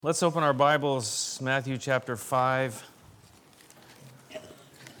Let's open our Bibles, Matthew chapter 5.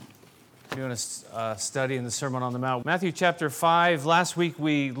 We're doing a study in the Sermon on the Mount. Matthew chapter 5. Last week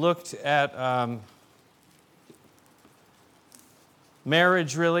we looked at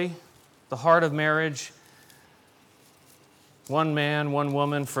marriage, really, the heart of marriage. One man, one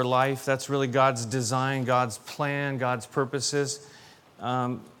woman for life. That's really God's design, God's plan, God's purposes.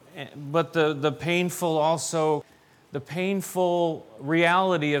 But the painful also... the painful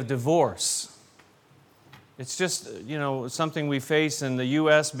reality of divorce. It's just, something we face in the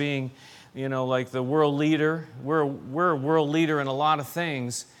U.S. being, like the world leader. We're a world leader in a lot of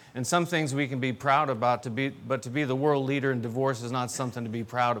things, and some things we can be proud about, but to be the world leader in divorce is not something to be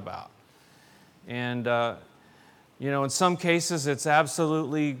proud about. And, in some cases it's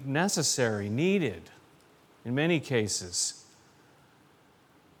absolutely necessary, needed, in many cases.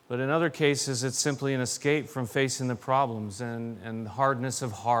 But in other cases, it's simply an escape from facing the problems and hardness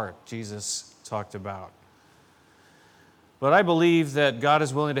of heart Jesus talked about. But I believe that God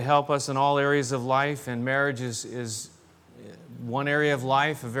is willing to help us in all areas of life, and marriage is one area of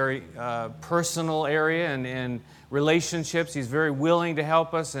life, a very personal area, and relationships. He's very willing to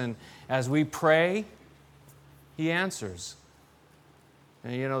help us, and as we pray, He answers.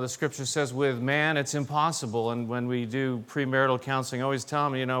 And the Scripture says with man it's impossible, and when we do premarital counseling, I always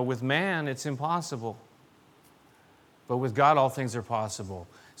tell them, with man it's impossible. But with God all things are possible.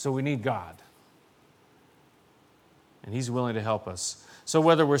 So we need God. And He's willing to help us. So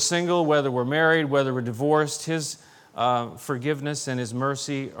whether we're single, whether we're married, whether we're divorced, His forgiveness and His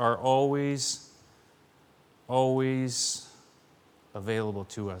mercy are always available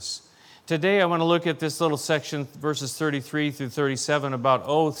to us. Today I want to look at this little section, verses 33 through 37, about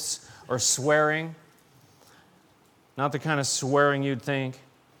oaths or swearing. Not the kind of swearing you'd think.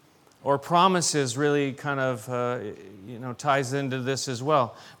 Or promises really kind of, ties into this as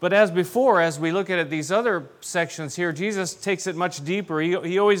well. But as before, as we look at these other sections here, Jesus takes it much deeper.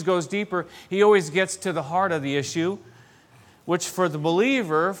 He always goes deeper. He always gets to the heart of the issue, which for the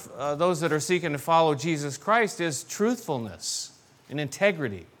believer, those that are seeking to follow Jesus Christ, is truthfulness and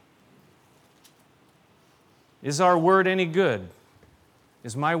integrity. Is our word any good?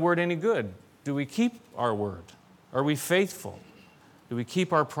 Is my word any good? Do we keep our word? Are we faithful? Do we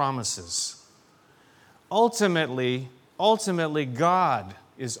keep our promises? Ultimately, God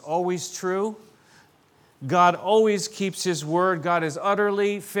is always true. God always keeps His word. God is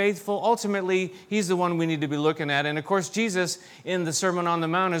utterly faithful. Ultimately, He's the one we need to be looking at. And of course, Jesus in the Sermon on the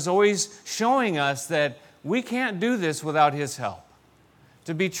Mount is always showing us that we can't do this without His help.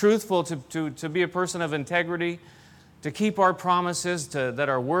 To be truthful, to be a person of integrity, to keep our promises, that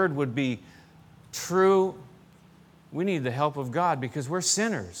our word would be true, we need the help of God because we're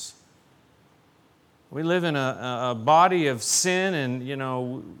sinners. We live in a body of sin,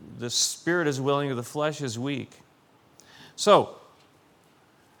 and, the spirit is willing, the flesh is weak. So,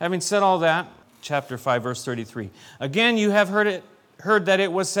 having said all that, chapter 5, verse 33. Again, you have heard that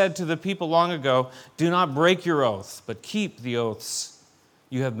it was said to the people long ago, do not break your oath, but keep the oaths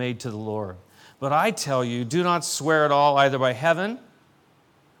you have made to the Lord. But I tell you, do not swear at all, either by heaven,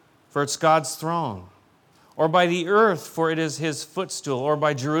 for it's God's throne, or by the earth, for it is His footstool, or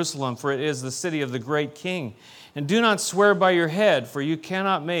by Jerusalem, for it is the city of the great King. And do not swear by your head, for you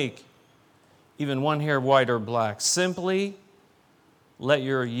cannot make even one hair white or black. Simply let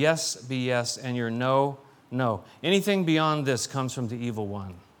your yes be yes and your no, no. Anything beyond this comes from the evil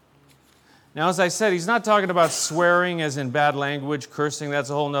one. Now, as I said, he's not talking about swearing as in bad language, cursing, that's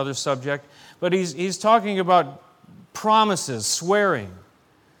a whole other subject. But he's talking about promises, swearing.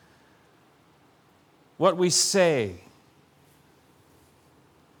 What we say.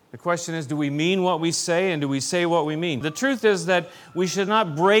 The question is, do we mean what we say, and do we say what we mean? The truth is that we should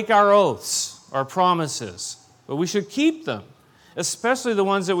not break our oaths, our promises, but we should keep them, especially the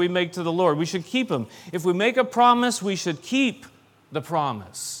ones that we make to the Lord. We should keep them. If we make a promise, we should keep the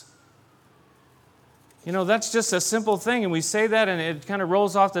promise. That's just a simple thing, and we say that and it kind of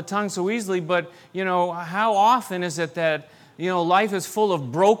rolls off the tongue so easily, but, how often is it that, life is full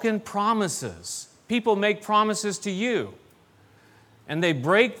of broken promises? People make promises to you, and they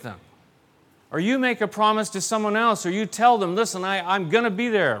break them. Or you make a promise to someone else, or you tell them, listen, I'm going to be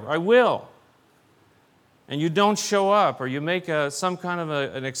there, I will. And you don't show up, or you make some kind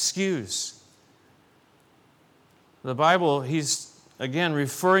of an excuse. The Bible, he's again,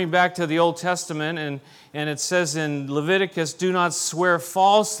 referring back to the Old Testament, and it says in Leviticus, do not swear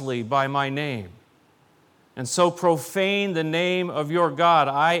falsely by my name, and so profane the name of your God.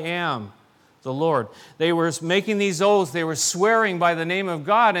 I am the Lord. They were making these oaths, they were swearing by the name of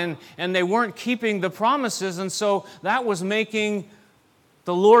God, and they weren't keeping the promises, and so that was making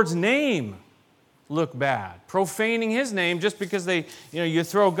the Lord's name look bad. Profaning His name just because you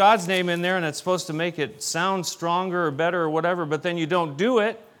throw God's name in there and it's supposed to make it sound stronger or better or whatever, but then you don't do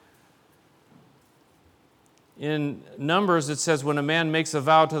it. In Numbers it says when a man makes a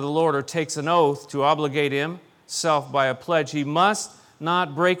vow to the Lord or takes an oath to obligate himself by a pledge, he must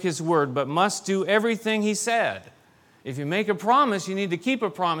not break his word, but must do everything he said. If you make a promise, you need to keep a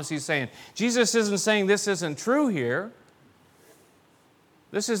promise, he's saying. Jesus isn't saying this isn't true here.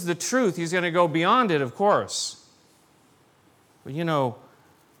 This is the truth. He's going to go beyond it, of course. But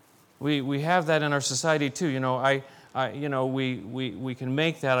we have that in our society too. We can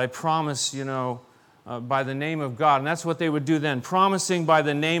make that. I promise, by the name of God. And that's what they would do then, promising by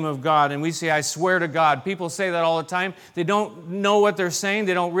the name of God. And we say, I swear to God. People say that all the time. They don't know what they're saying.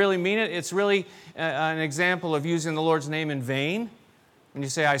 They don't really mean it. It's really an example of using the Lord's name in vain. When you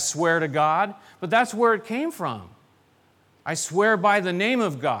say, I swear to God. But that's where it came from. I swear by the name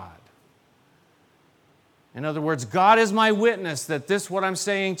of God. In other words, God is my witness that what I'm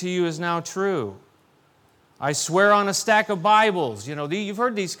saying to you is now true. I swear on a stack of Bibles. You've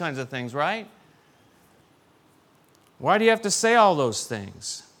heard these kinds of things, right? Why do you have to say all those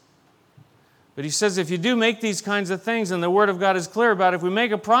things? But he says if you do make these kinds of things, and the Word of God is clear about it, if we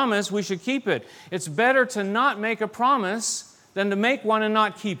make a promise, we should keep it. It's better to not make a promise than to make one and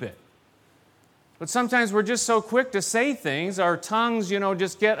not keep it. But sometimes we're just so quick to say things, our tongues,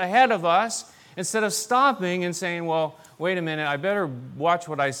 just get ahead of us, instead of stopping and saying, well, wait a minute, I better watch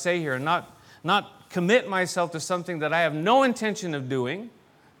what I say here and not commit myself to something that I have no intention of doing,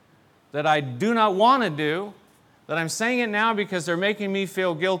 that I do not want to do, that I'm saying it now because they're making me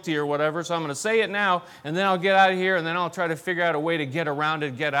feel guilty or whatever, so I'm going to say it now, and then I'll get out of here, and then I'll try to figure out a way to get around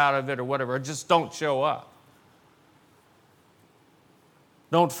it, get out of it, or whatever. Just don't show up.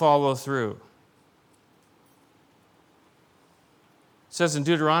 Don't follow through. It says in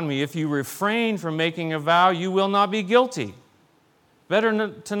Deuteronomy, if you refrain from making a vow, you will not be guilty. Better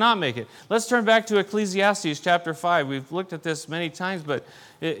to not make it. Let's turn back to Ecclesiastes chapter 5. We've looked at this many times, but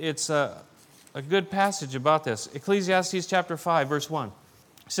it's a good passage about this. Ecclesiastes chapter 5, verse 1.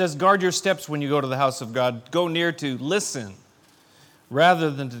 It says, guard your steps when you go to the house of God. Go near to listen,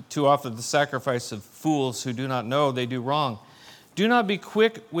 rather than to offer the sacrifice of fools who do not know they do wrong. Do not be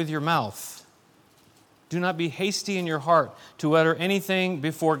quick with your mouth. Do not be hasty in your heart to utter anything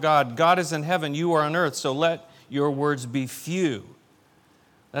before God. God is in heaven, you are on earth, so let your words be few.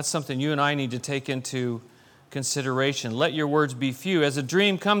 That's something you and I need to take into consideration. Let your words be few. As a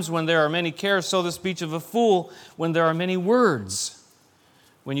dream comes when there are many cares, so the speech of a fool when there are many words.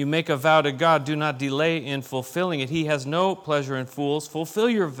 When you make a vow to God, do not delay in fulfilling it. He has no pleasure in fools. Fulfill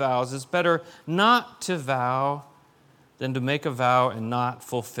your vows. It's better not to vow than to make a vow and not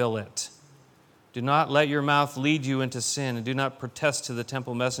fulfill it. Do not let your mouth lead you into sin, and do not protest to the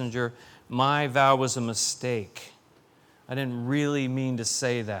temple messenger, my vow was a mistake. I didn't really mean to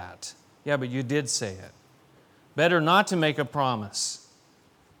say that. Yeah, but you did say it. Better not to make a promise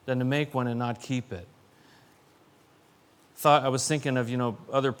than to make one and not keep it. I was thinking of,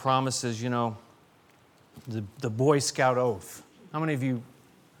 other promises, the Boy Scout oath. How many of you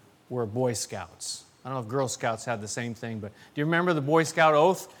were Boy Scouts? I don't know if Girl Scouts had the same thing, but do you remember the Boy Scout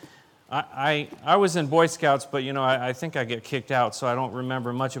oath? I was in Boy Scouts, but, I think I get kicked out, so I don't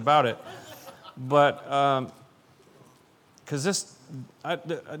remember much about it. But, because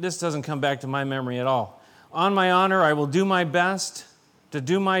this doesn't come back to my memory at all. On my honor, I will do my best to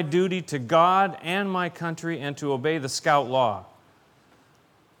do my duty to God and my country and to obey the Scout law,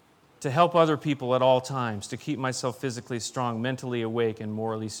 to help other people at all times, to keep myself physically strong, mentally awake, and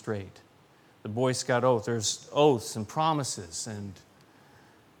morally straight. The Boy Scout oath, there's oaths and promises, and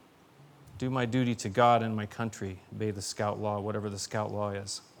do my duty to God and my country, obey the Scout law, whatever the Scout law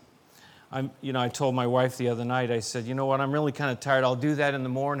is. I told my wife the other night, I said, you know what, I'm really kind of tired. I'll do that in the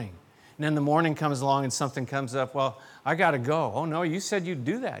morning. And then the morning comes along and something comes up. Well, I got to go. Oh, no, you said you'd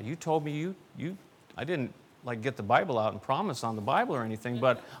do that. You told me I didn't get the Bible out and promise on the Bible or anything,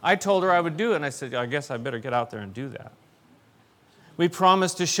 but I told her I would do it. And I said, I guess I better get out there and do that. We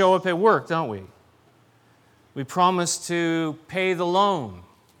promise to show up at work, don't we? We promise to pay the loan.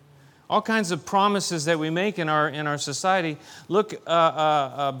 All kinds of promises that we make in our society. Look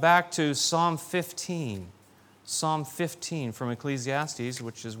back to Psalm 15. Psalm 15 from Ecclesiastes,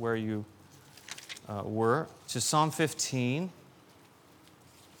 which is where you were. To Psalm 15.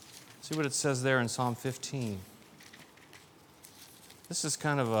 See what it says there in Psalm 15. This is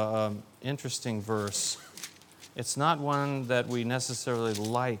kind of an interesting verse. It's not one that we necessarily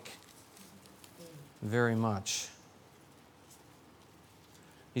like very much.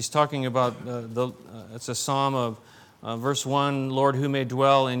 He's talking about, it's a psalm Verse 1, Lord, who may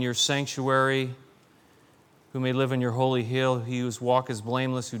dwell in your sanctuary, who may live in your holy hill, he whose walk is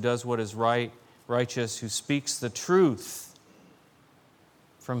blameless, who does what is right, righteous, who speaks the truth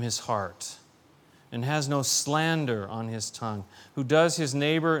from his heart, and has no slander on his tongue, who does his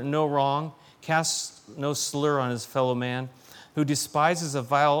neighbor no wrong, casts no slur on his fellow man, who despises a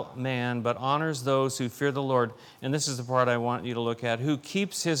vile man, but honors those who fear the Lord. And this is the part I want you to look at. Who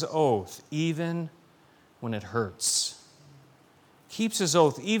keeps his oath even when it hurts. Keeps his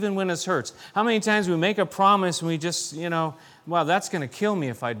oath even when it hurts. How many times we make a promise and we just, well, that's going to kill me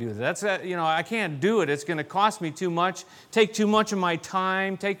if I do that. I can't do it. It's going to cost me too much, take too much of my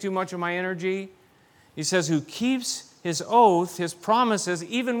time, take too much of my energy. He says, who keeps his oath, his promises,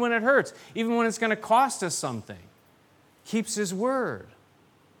 even when it hurts, even when it's going to cost us something. Keeps his word.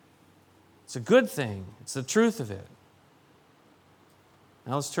 It's a good thing. It's the truth of it.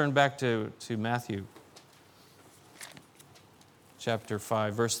 Now let's turn back to Matthew chapter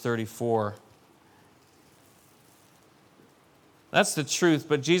 5, verse 34. That's the truth,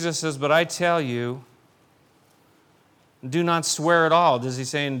 but Jesus says, but I tell you, do not swear at all. Does he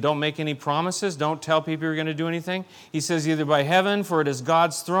say, don't make any promises? Don't tell people you're going to do anything? He says, either by heaven, for it is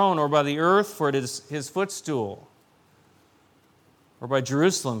God's throne, or by the earth, for it is his footstool, or by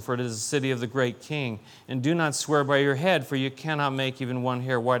Jerusalem, for it is the city of the great king. And do not swear by your head, for you cannot make even one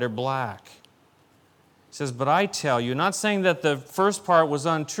hair white or black. He says, but I tell you, not saying that the first part was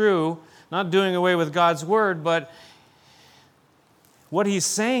untrue, not doing away with God's word, but what he's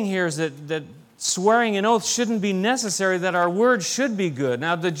saying here is that swearing an oath shouldn't be necessary, that our words should be good.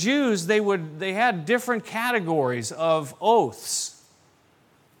 Now the Jews, they had different categories of oaths.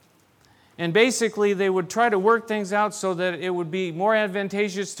 And basically they would try to work things out so that it would be more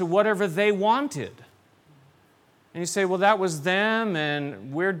advantageous to whatever they wanted. And you say, well, that was them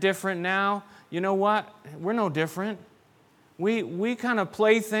and we're different now. You know what? We're no different. We kind of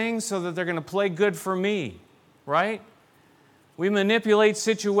play things so that they're going to play good for me, right? We manipulate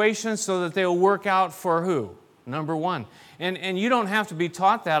situations so that they'll work out for who? Number one. And you don't have to be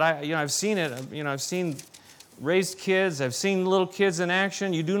taught that. I've seen it. I've seen raised kids. I've seen little kids in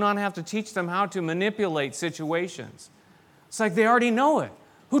action. You do not have to teach them how to manipulate situations. It's like they already know it.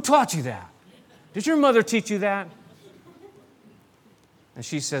 Who taught you that? Did your mother teach you that? And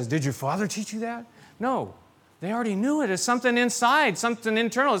she says, did your father teach you that? No. They already knew it. It's something inside, something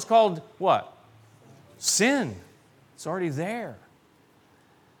internal. It's called what? Sin. It's already there.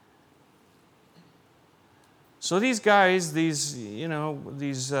 So these guys, these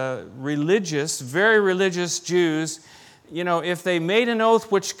religious, very religious Jews, if they made an oath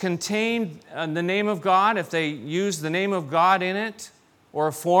which contained the name of God, if they used the name of God in it, or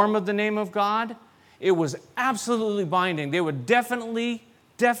a form of the name of God, it was absolutely binding. They would definitely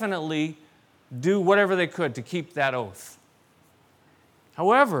do whatever they could to keep that oath.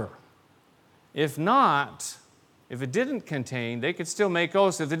 However, if not, if it didn't contain, they could still make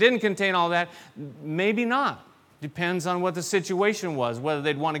oaths. If it didn't contain all that, maybe not. Depends on what the situation was, whether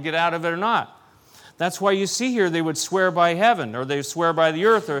they'd want to get out of it or not. That's why you see here they would swear by heaven, or they swear by the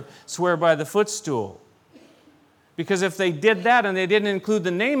earth, or swear by the footstool. Because if they did that and they didn't include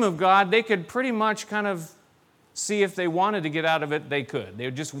the name of God, they could pretty much kind of see if they wanted to get out of it, they could. They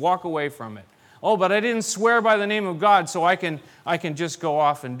would just walk away from it. Oh, but I didn't swear by the name of God, so I can just go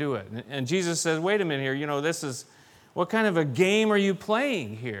off and do it. And Jesus says, wait a minute here, this is, what kind of a game are you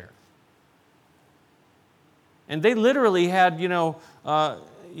playing here? And they literally had,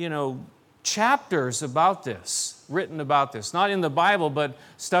 chapters about this, written about this. Not in the Bible, but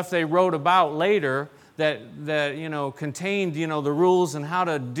stuff they wrote about later that contained, the rules and how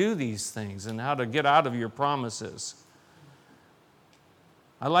to do these things and how to get out of your promises.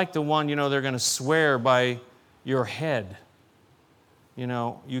 I like the one, they're going to swear by your head.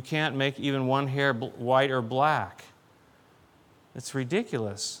 You can't make even one hair white or black. It's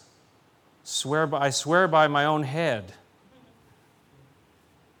ridiculous. I swear by my own head.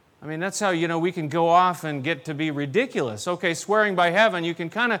 I mean, that's how, we can go off and get to be ridiculous. Okay, swearing by heaven, you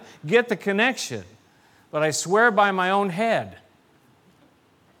can kind of get the connection. But I swear by my own head.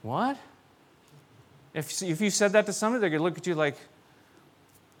 What? If you said that to somebody, they're going to look at you like,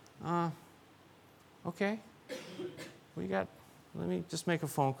 okay. Let me just make a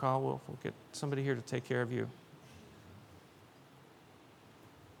phone call. We'll get somebody here to take care of you.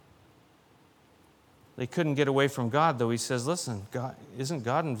 They couldn't get away from God, though. He says, listen, God, isn't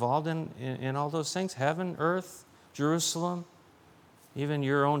God involved in all those things? Heaven, earth, Jerusalem, even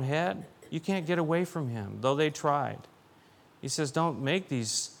your own head? You can't get away from him, though they tried. He says, don't make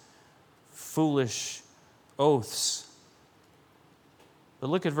these foolish oaths. But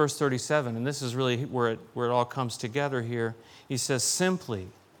look at verse 37, and this is really where it all comes together here. He says, simply,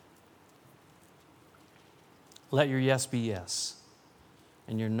 let your yes be yes,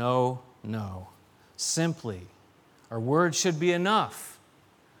 and your no, no. Simply. Our word should be enough.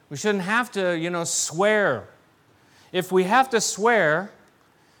 We shouldn't have to, swear. If we have to swear,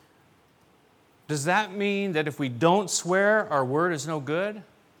 does that mean that if we don't swear, our word is no good?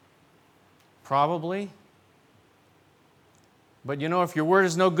 Probably. But if your word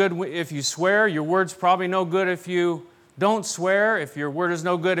is no good if you swear, your word's probably no good if you don't swear. If your word is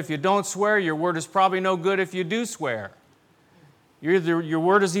no good if you don't swear, your word is probably no good if you do swear. Your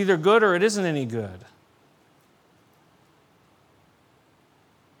word is either good or it isn't any good.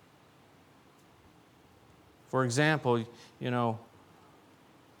 For example, we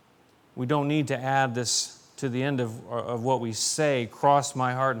don't need to add this to the end of what we say, cross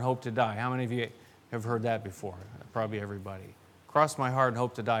my heart and hope to die. How many of you have heard that before? Probably everybody. Cross my heart and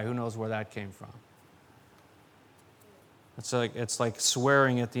hope to die. Who knows where that came from? It's like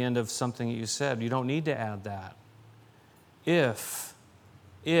swearing at the end of something that you said. You don't need to add that. If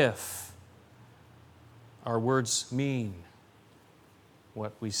our words mean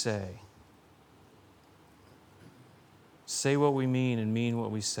what we say. Say what we mean and mean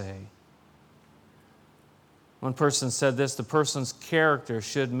what we say. One person said this, the person's character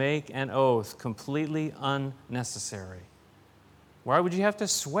should make an oath completely unnecessary. Why would you have to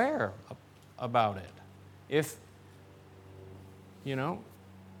swear about it? If you're going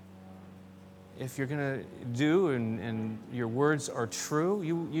to do and your words are true,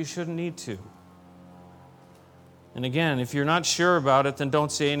 you shouldn't need to. And again, if you're not sure about it, then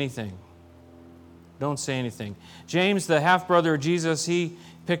don't say anything. Don't say anything. James, the half-brother of Jesus, he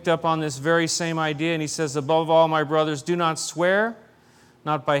picked up on this very same idea, and he says, above all, my brothers, do not swear,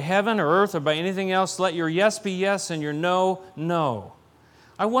 not by heaven or earth or by anything else. Let your yes be yes and your no, no.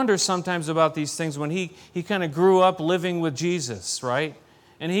 I wonder sometimes about these things when he kind of grew up living with Jesus, right?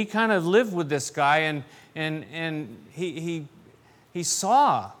 And he kind of lived with this guy, and he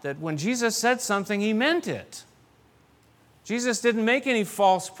saw that when Jesus said something, he meant it. Jesus didn't make any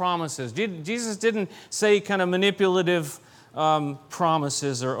false promises. Jesus didn't say kind of manipulative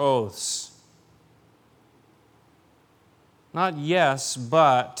promises or oaths. Not yes,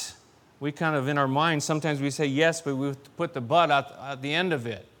 but. We kind of, in our mind, sometimes we say yes, but we put the but at the end of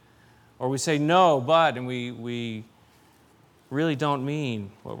it. Or we say no, but, and we really don't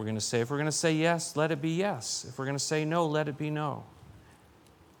mean what we're going to say. If we're going to say yes, let it be yes. If we're going to say no, let it be no.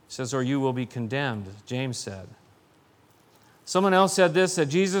 It says, or you will be condemned, James said. Someone else said this, that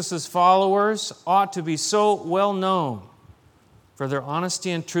Jesus' followers ought to be so well known for their honesty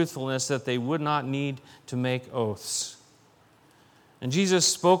and truthfulness that they would not need to make oaths. And Jesus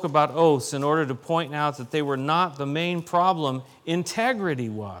spoke about oaths in order to point out that they were not the main problem. Integrity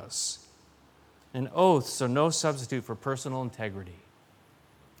was. And oaths are no substitute for personal integrity.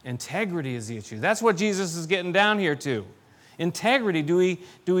 Integrity is the issue. That's what Jesus is getting down here to. Integrity,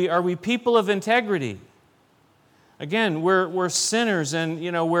 are we people of integrity? Again, we're sinners, and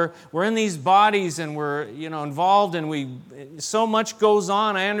we're in these bodies, and we're involved, and so much goes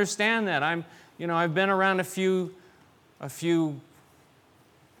on. I understand that. I've been around a few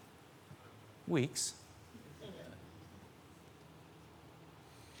weeks.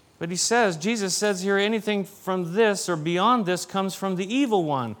 But Jesus says here, anything from this or beyond this comes from the evil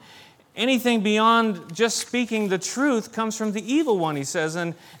one. Anything beyond just speaking the truth comes from the evil one, he says.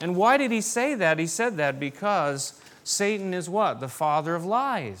 And why did he say that? He said that because Satan is what? The father of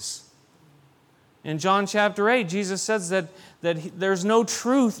lies. In John chapter 8, Jesus says that there's no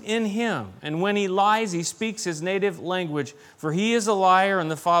truth in him. And when he lies, he speaks his native language, for he is a liar and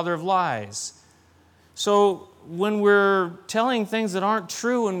the father of lies. So when we're telling things that aren't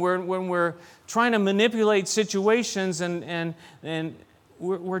true, and when we're trying to manipulate situations, and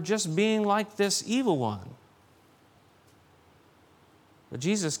we're just being like this evil one. But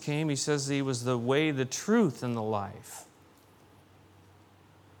Jesus came, he says he was the way, the truth, and the life.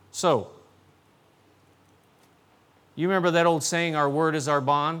 So, you remember that old saying, our word is our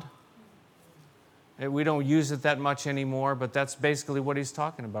bond? We don't use it that much anymore, but that's basically what he's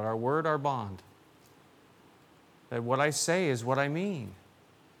talking about. Our word, our bond. That what I say is what I mean.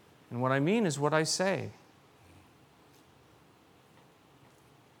 And what I mean is what I say.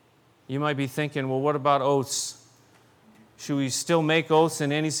 You might be thinking, well, what about oaths? Should we still make oaths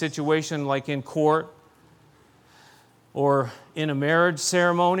in any situation, like in court or in a marriage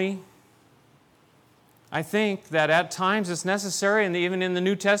ceremony? I think that at times it's necessary, and even in the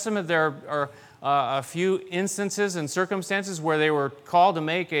New Testament there are a few instances and circumstances where they were called to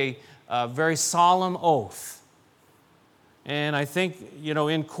make a very solemn oath. And I think,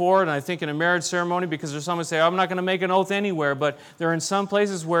 in court, and I think in a marriage ceremony, because there's some who say, I'm not going to make an oath anywhere, but there are in some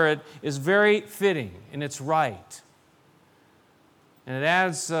places where it is very fitting and it's right. And it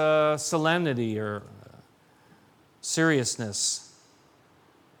adds solemnity or seriousness.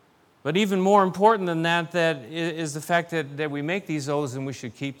 But even more important than that is the fact that we make these oaths and we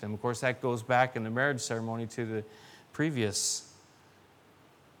should keep them. Of course, that goes back in the marriage ceremony to the previous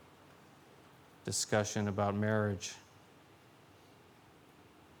discussion about marriage.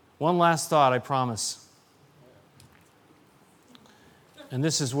 One last thought, I promise. And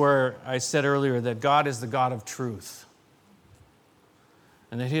this is where I said earlier that God is the God of truth.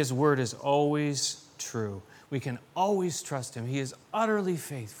 And that His word is always true. We can always trust Him. He is utterly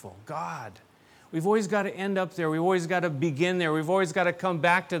faithful. God. We've always got to end up there. We've always got to begin there. We've always got to come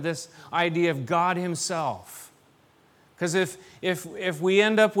back to this idea of God Himself. Because if we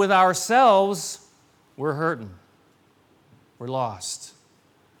end up with ourselves, we're hurting. We're lost.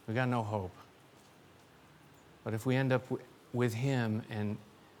 We've got no hope. But if we end up with Him and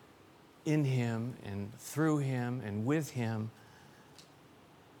in Him and through Him and with Him,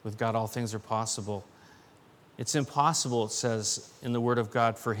 with God all things are possible. It's impossible, it says in the Word of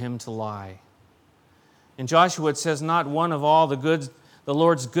God, for Him to lie. In Joshua it says, not one of all the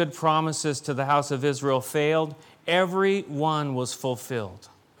Lord's good promises to the house of Israel failed. Every one was fulfilled.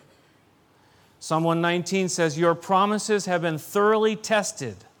 Psalm 119 says, your promises have been thoroughly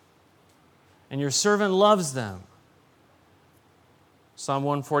tested, and your servant loves them. Psalm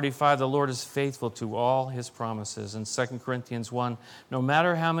 145, the Lord is faithful to all His promises. And 2 Corinthians 1, no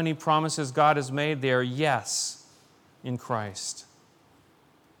matter how many promises God has made, they are yes in Christ.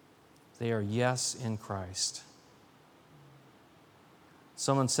 They are yes in Christ.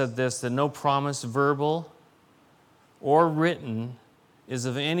 Someone said this, that no promise, verbal or written, is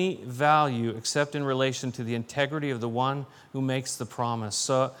of any value except in relation to the integrity of the one who makes the promise.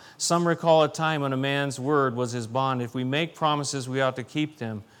 So some recall a time when a man's word was his bond. If we make promises, we ought to keep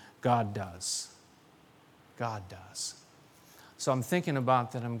them. God does. God does. So I'm thinking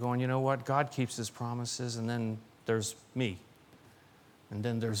about that. I'm going, you know what? God keeps His promises, and then there's me. And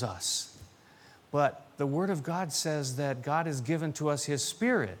then there's us. But the Word of God says that God has given to us His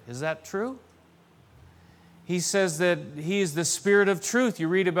Spirit. Is that true? He says that He is the Spirit of truth. You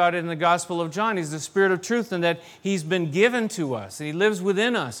read about it in the Gospel of John. He's the Spirit of truth, and that He's been given to us, and He lives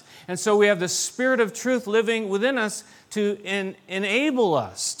within us. And so we have the Spirit of truth living within us to enable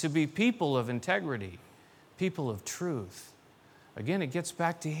us to be people of integrity, people of truth. Again, it gets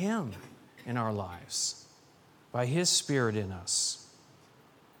back to Him in our lives, by His Spirit in us.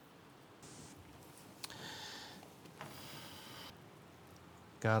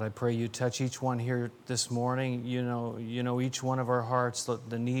 God, I pray You touch each one here this morning. You know each one of our hearts,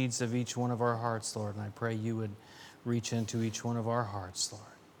 the needs of each one of our hearts, Lord. And I pray You would reach into each one of our hearts, Lord,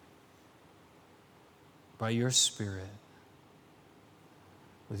 by Your Spirit,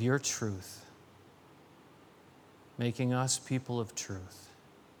 with Your truth, making us people of truth.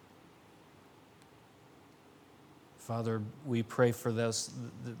 Father, we pray for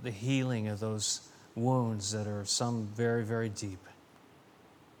the healing of those wounds that are some very, very deep.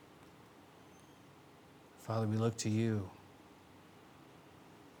 Father, we look to You,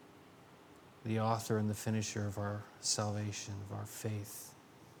 the author and the finisher of our salvation, of our faith.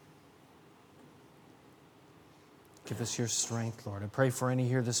 Give us Your strength, Lord. I pray for any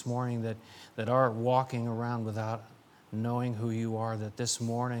here this morning that are walking around without knowing who You are, that this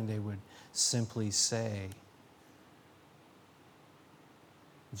morning they would simply say,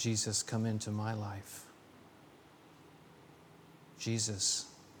 Jesus, come into my life. Jesus,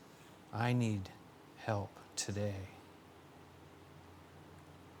 I need help today.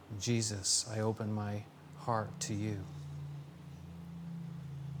 Jesus, I open my heart to You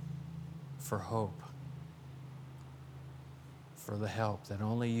for hope, for the help that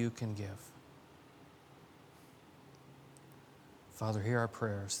only You can give. Father, hear our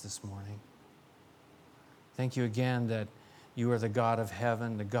prayers this morning. Thank You again that You are the God of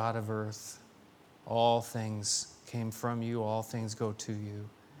heaven, the God of earth. All things came from You, all things go to You,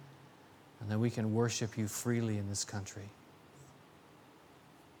 and that we can worship You freely in this country.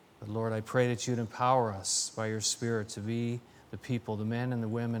 But Lord, I pray that You'd empower us by Your Spirit to be the people, the men and the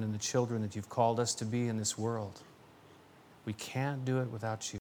women and the children that You've called us to be in this world. We can't do it without You.